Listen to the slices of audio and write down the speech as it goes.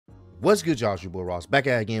What's good, y'all? It's your boy Ross, back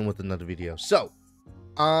at it again with another video. So,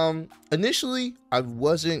 initially, I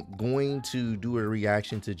wasn't going to do a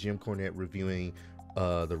reaction to Jim Cornette reviewing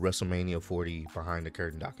the WrestleMania 40 Behind the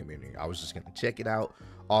Curtain documentary. I was just gonna check it out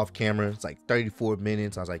off camera. It's like 34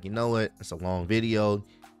 minutes. I was like, you know what? It's a long video.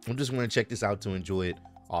 I'm just gonna check this out to enjoy it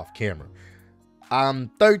off camera. I'm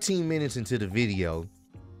 13 minutes into the video,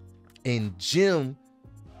 and Jim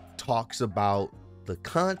talks about the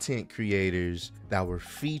content creators that were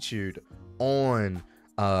featured on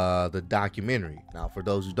the documentary. Now, for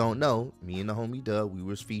those who don't know, me and the homie Dub, we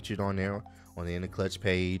was featured on there on the In the Clutch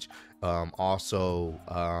page. Also,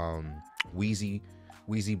 Wheezy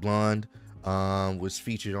Blonde was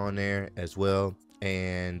featured on there as well,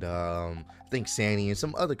 and I think Sandy and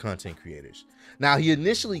some other content creators. Now, he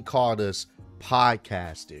initially called us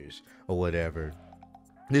podcasters or whatever.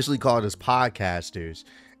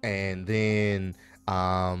 And then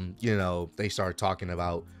you know, they started talking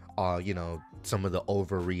about you know, some of the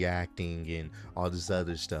overreacting and all this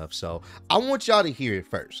other stuff. So I want y'all to hear it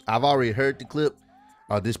first. I've already heard the clip,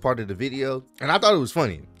 this part of the video, and I thought it was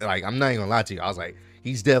funny. Like, I'm not even gonna lie to you, I was like,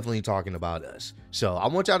 he's definitely talking about us. So I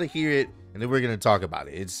want y'all to hear it, and then we're gonna talk about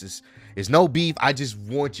it. It's no beef. I just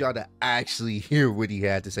want y'all to actually hear what he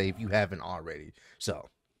had to say if you haven't already. So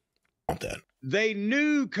they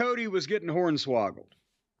knew Cody was getting hornswoggled.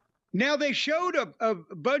 Now, they showed a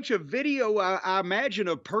bunch of video, I imagine,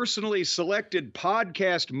 of personally selected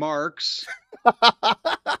podcast marks.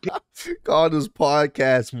 Called us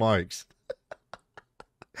podcast marks.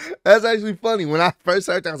 That's actually funny. When I first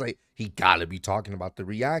heard that, I was like, he gotta be talking about the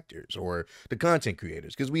reactors or the content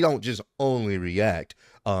creators, because we don't just only react,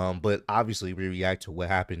 but obviously we react to what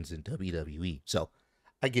happens in WWE. So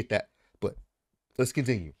I get that, but let's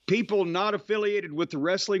continue. People not affiliated with the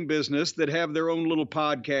wrestling business that have their own little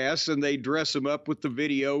podcasts, and they dress them up with the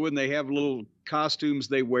video, and they have little costumes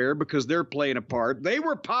they wear because they're playing a part. They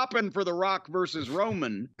were popping for The Rock versus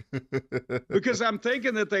Roman because I'm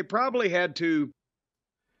thinking that they probably had to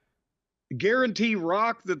guarantee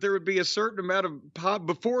Rock that there would be a certain amount of pop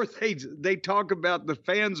before they talk about the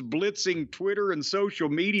fans blitzing Twitter and social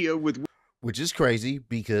media with. Which is crazy,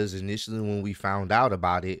 because initially when we found out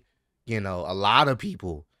about it, you know, a lot of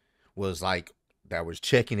people was like, that was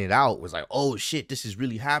checking it out, was like, oh shit, this is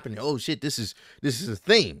really happening. Oh shit, this is a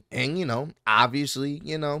thing. And, you know, obviously,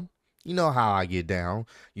 you know how I get down.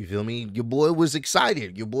 You feel me? Your boy was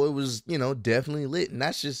excited. Your boy was, you know, definitely lit. And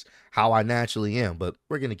that's just how I naturally am. But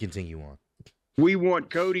we're going to continue on. We want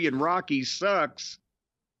Cody and Rocky sucks.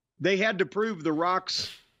 They had to prove the Rock's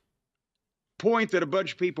point that a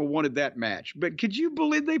bunch of people wanted that match. But could you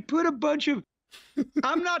believe they put a bunch of...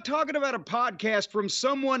 I'm not talking about a podcast from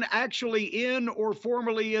someone actually in or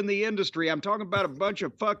formerly in the industry. I'm talking about a bunch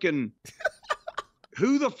of fucking...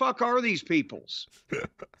 Who the fuck are these peoples?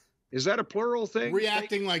 Is that a plural thing?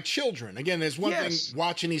 Reacting like children. Again, there's one thing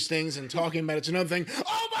watching these things and talking about it. It's another thing.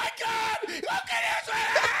 Oh my God! Look at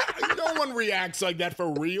this! No one reacts like that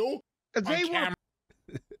for real. They were.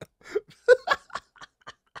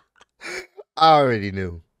 I already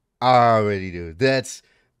knew.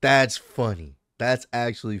 That's funny. That's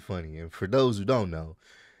actually funny. And for those who don't know,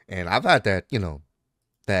 and I've had that, you know,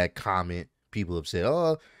 that comment. People have said,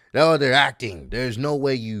 oh, no, they're acting. There's no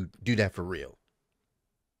way you do that for real.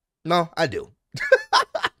 No, I do.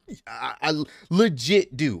 I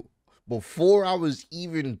legit do. Before I was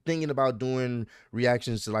even thinking about doing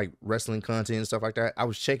reactions to like wrestling content and stuff like that, I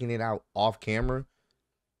was checking it out off camera.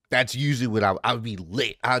 That's usually what I would be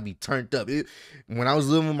lit. I'd be turned up. When I was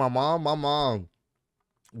living with my mom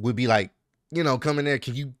would be like, you know, come in there,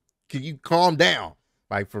 can you calm down?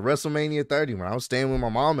 Like for WrestleMania 30, when I was staying with my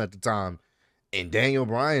mom at the time and Daniel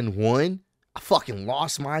Bryan won, I fucking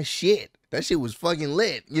lost my shit. That shit was fucking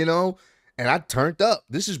lit, you know? And I turned up.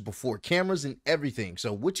 This is before cameras and everything.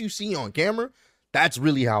 So what you see on camera, that's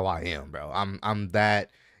really how I am, bro. I'm that,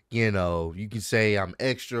 you know, you can say I'm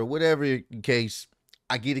extra, whatever in case.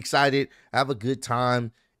 I get excited, I have a good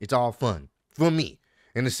time. It's all fun for me.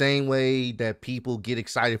 In the same way that people get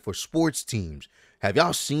excited for sports teams. Have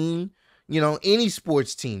y'all seen, you know, any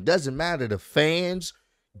sports team? Doesn't matter. The fans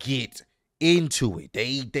get into it.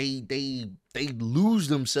 They lose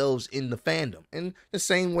themselves in the fandom. And the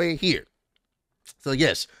same way here. So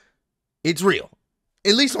yes, it's real.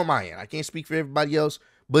 At least on my end. I can't speak for everybody else,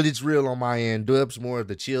 but it's real on my end. Dub's more of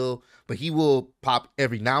the chill, but he will pop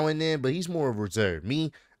every now and then, but he's more of reserved.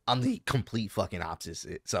 Me, I'm the complete fucking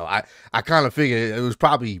opposite. So I kind of figured it was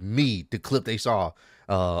probably me, the clip they saw,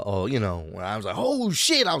 or you know, when I was like, oh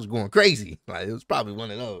shit, I was going crazy. Like it was probably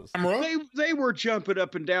one of those. They were jumping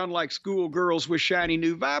up and down like schoolgirls with shiny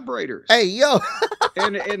new vibrators. Hey yo,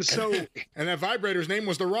 and so and that vibrator's name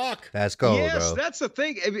was The Rock. That's cold, yes, bro. That's the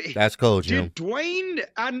thing. That's cold, Jim. Did Dwayne?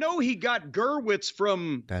 I know he got Gerwitz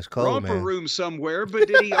from That's cold, Romper man. Room somewhere, but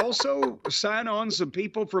did he also sign on some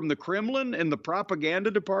people from the Kremlin and the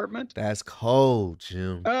propaganda department? That's cold,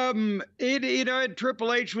 Jim. You know,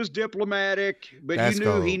 Triple H was diplomatic, but That's you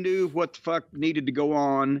knew cold. he knew what the fuck needed to go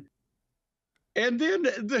on. And then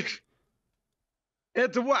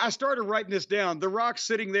I started writing this down. The Rock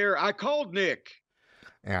sitting there. I called Nick.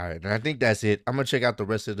 All right, and I think that's it. I'm gonna check out the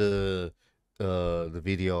rest of the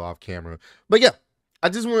video off camera. But yeah, I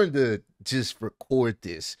just wanted to just record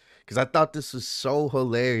this because I thought this was so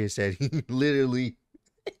hilarious that he literally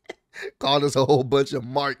called us a whole bunch of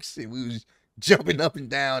marks and we was jumping up and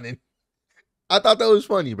down, and I thought that was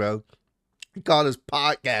funny, bro. He called us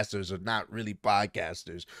podcasters or not really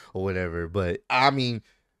podcasters or whatever, but I mean,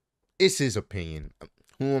 it's his opinion.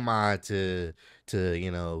 Who am I to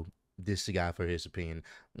you know, diss the guy for his opinion?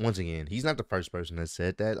 Once again, he's not the first person that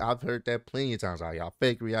said that. I've heard that plenty of times. Like, y'all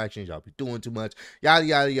fake reactions, y'all be doing too much, yada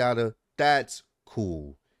yada yada. That's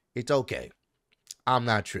cool. It's okay. I'm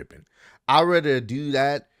not tripping. I'd rather do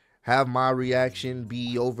that, have my reaction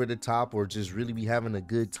be over the top, or just really be having a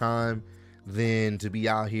good time than to be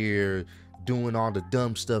out here doing all the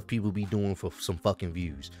dumb stuff people be doing for some fucking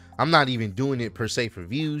views. I'm not even doing it per se for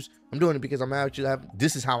views. I'm doing it because I'm actually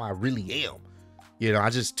this is how I really am. You know, I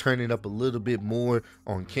just turn it up a little bit more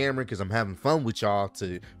on camera because I'm having fun with y'all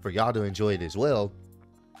for y'all to enjoy it as well.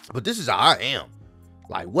 But this is how I am.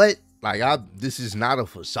 Like what? Like this is not a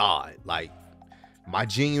facade. Like my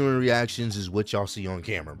genuine reactions is what y'all see on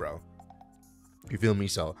camera, bro. You feel me?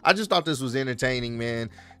 So I just thought this was entertaining, man.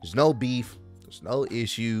 There's no beef. There's no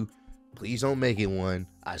issue. Please don't make it one.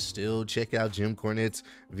 I still check out Jim Cornette's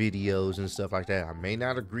videos and stuff like that. I may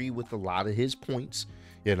not agree with a lot of his points.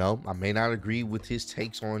 You know, I may not agree with his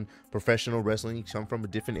takes on professional wrestling. He come from a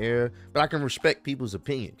different era, but I can respect people's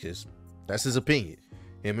opinion because that's his opinion.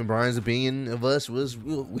 Him and Brian's opinion of us was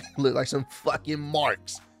we look like some fucking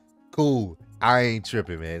marks. Cool. I ain't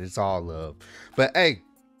tripping, man. It's all love. But hey,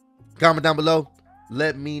 comment down below.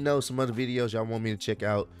 Let me know some other videos y'all want me to check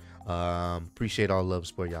out. Appreciate all the love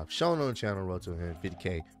support y'all showing on the channel. Road to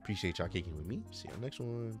 150K. Appreciate y'all kicking with me. See you on the next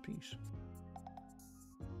one. Peace.